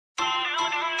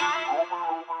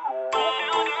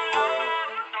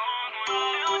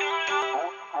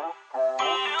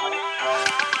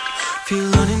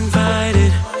feel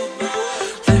uninvited.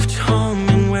 Left home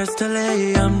in West LA,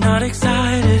 I'm not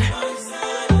excited.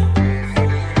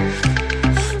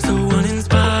 So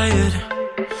uninspired,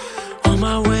 on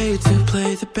my way to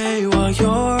play the bay while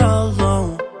you're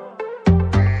alone.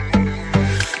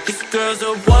 This girl's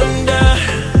a wonder.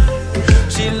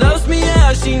 She loves me,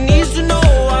 yeah, she needs to know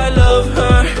I love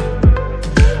her.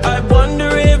 I wonder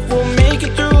if we'll make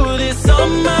it through this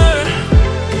summer.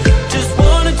 Just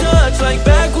wanna touch like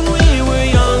back when we were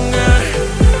younger.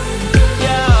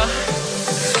 Yeah.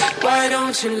 Why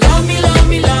don't you love me, love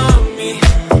me, love me?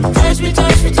 Touch me,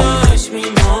 touch me, touch me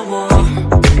no more.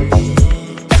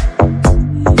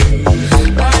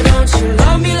 Why don't you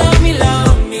love me, love me,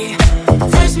 love me?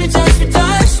 Touch me, touch me,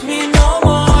 touch me no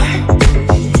more.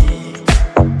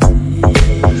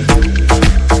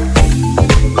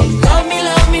 Love me,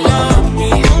 love me, love me.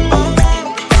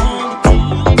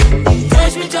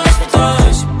 Touch me, touch me,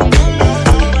 touch me.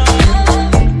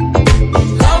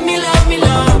 Love me, love me,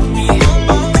 love me.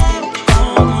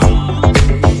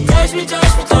 Touch me,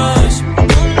 touch me, touch me.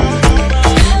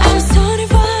 I'm so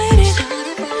divided,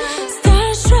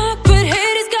 starstruck, but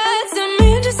hate has got some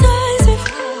indecisive.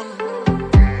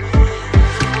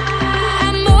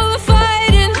 I'm over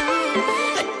fighting,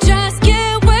 I just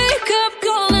can't wake up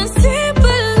cold and sleep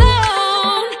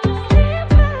alone.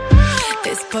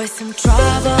 This boy's some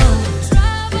trouble.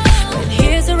 When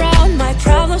he's around, my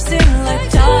problems seem like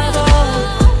double.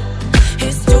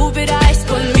 His stupid eyes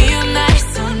put me on ice,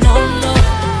 so no, no.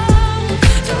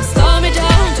 Don't slow me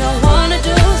down, don't wanna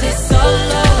do this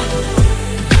solo.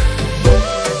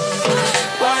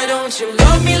 Why don't you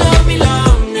love me, love me,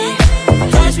 love me?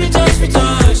 Touch me, touch me,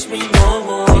 touch me no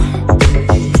more.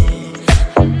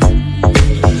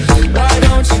 Why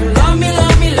don't you love me,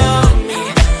 love me, love me?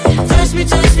 Touch me,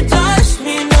 touch me, touch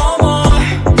me no more.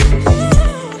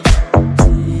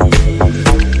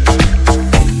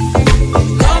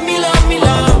 Love me, love me,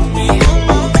 love me.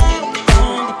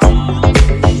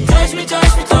 Touch me,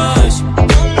 touch me, touch me.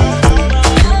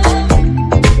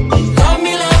 Love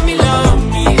me, love me, love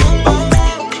me.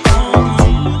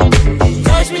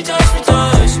 Touch me, touch me,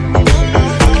 touch me.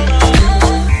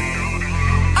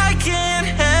 I can't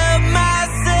help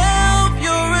myself,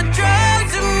 you're a drug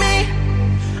to me.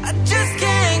 I just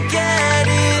can't get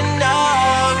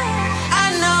enough. I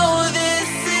know this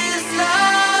is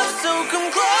love, so come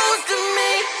close to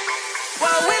me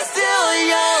while we're still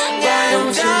young. Why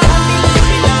don't you love me, love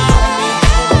me, love me?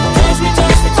 Touch me,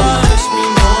 touch me, touch me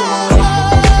no more.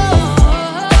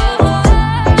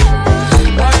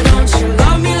 Why don't you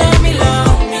love me, love me,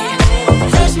 love me?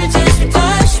 Touch me, touch me,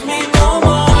 touch me no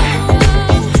more.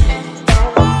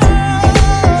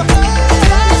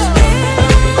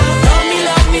 Love me,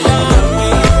 love me, love me.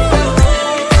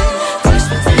 Touch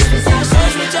me, touch me, touch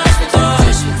me, touch me,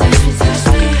 touch me, touch me, touch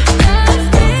me.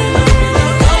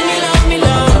 Love me, love me,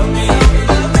 love me.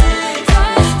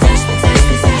 Touch me, touch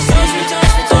me, touch me,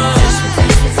 touch me, touch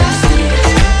me, touch me.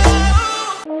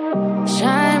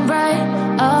 Shine bright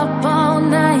up all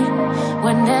night,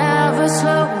 we're never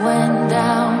slowing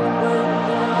down.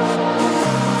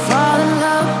 Fall in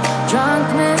love, drunk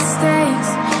mistakes,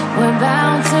 we're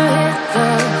bound to hit the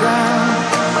ground.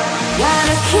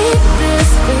 Gotta keep this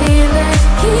feeling,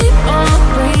 keep on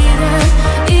breathing,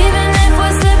 even if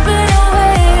we're slipping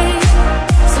away.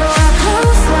 So I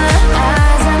close my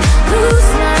eyes and lose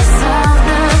myself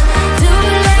now, do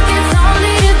it like it's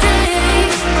only today.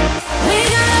 We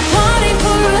got a party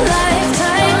for a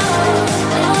lifetime,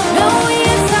 no, we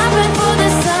ain't stopping for the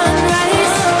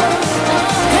sunrise.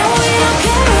 And we don't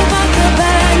care about the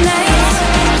bad nights.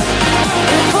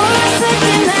 And for a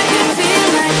second I can feel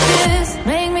like this,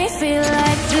 make me feel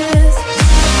like this.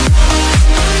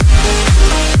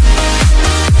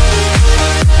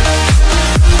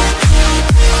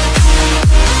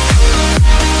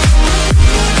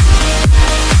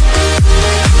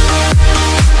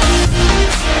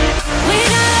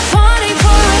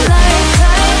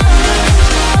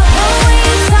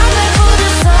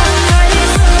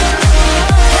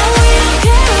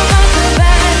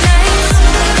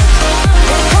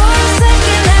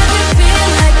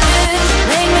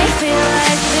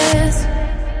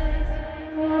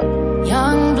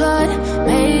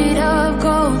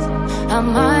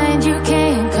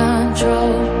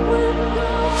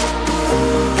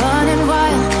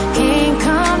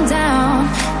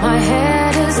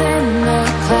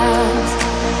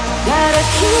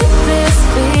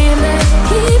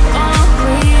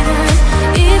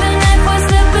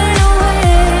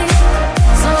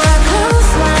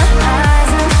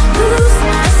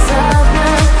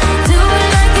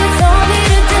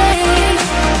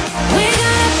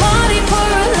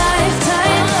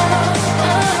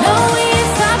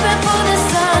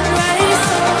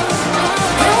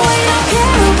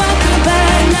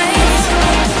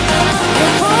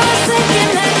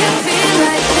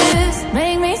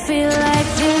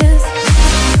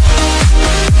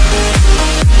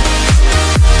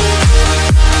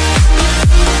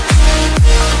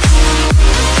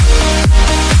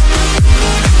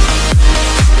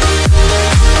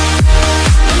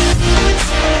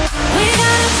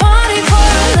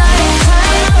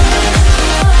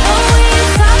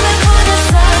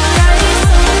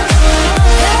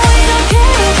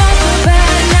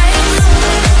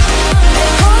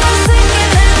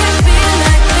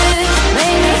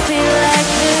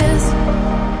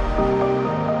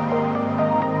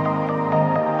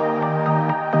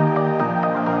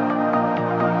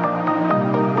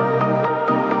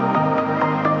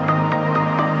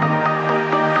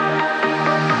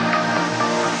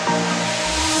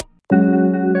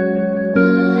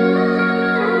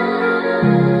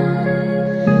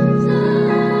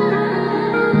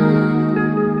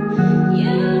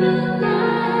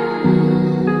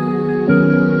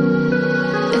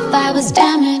 I was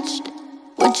damaged,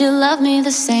 would you love me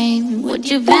the same? Would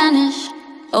you vanish?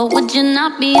 Or would you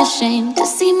not be ashamed to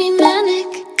see me manic?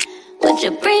 Would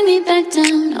you bring me back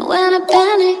down when I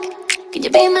panic? Could you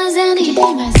be my Zanny?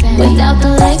 Without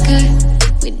the liquor,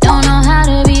 we don't know how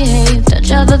to behave.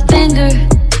 Touch of a finger,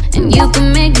 and you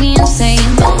can make me insane.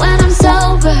 But when I'm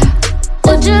sober,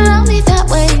 would you love me that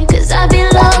way? Cause I'd be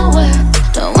lower.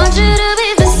 Don't want you to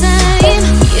be the same.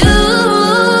 You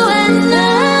and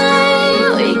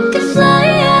I, we could fly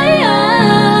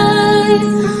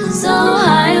so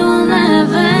high we'll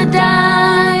never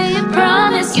die. I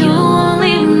promise you won't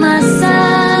leave my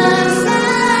side.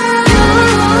 You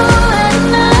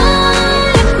and I,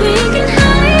 we can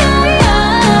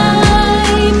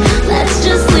hide. Let's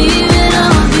just leave it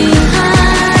all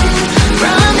behind.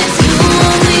 Promise you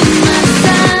won't leave my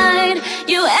side.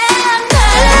 You and I.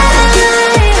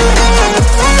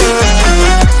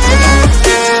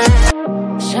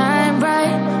 Shine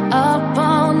bright up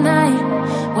all night.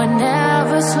 We're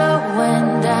never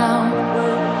slowing down.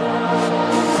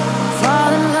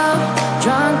 Fall in love,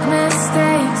 drunk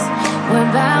mistakes,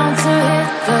 we're bound to hit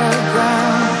the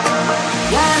ground.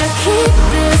 Gotta keep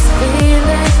this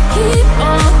feeling, keep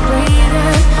on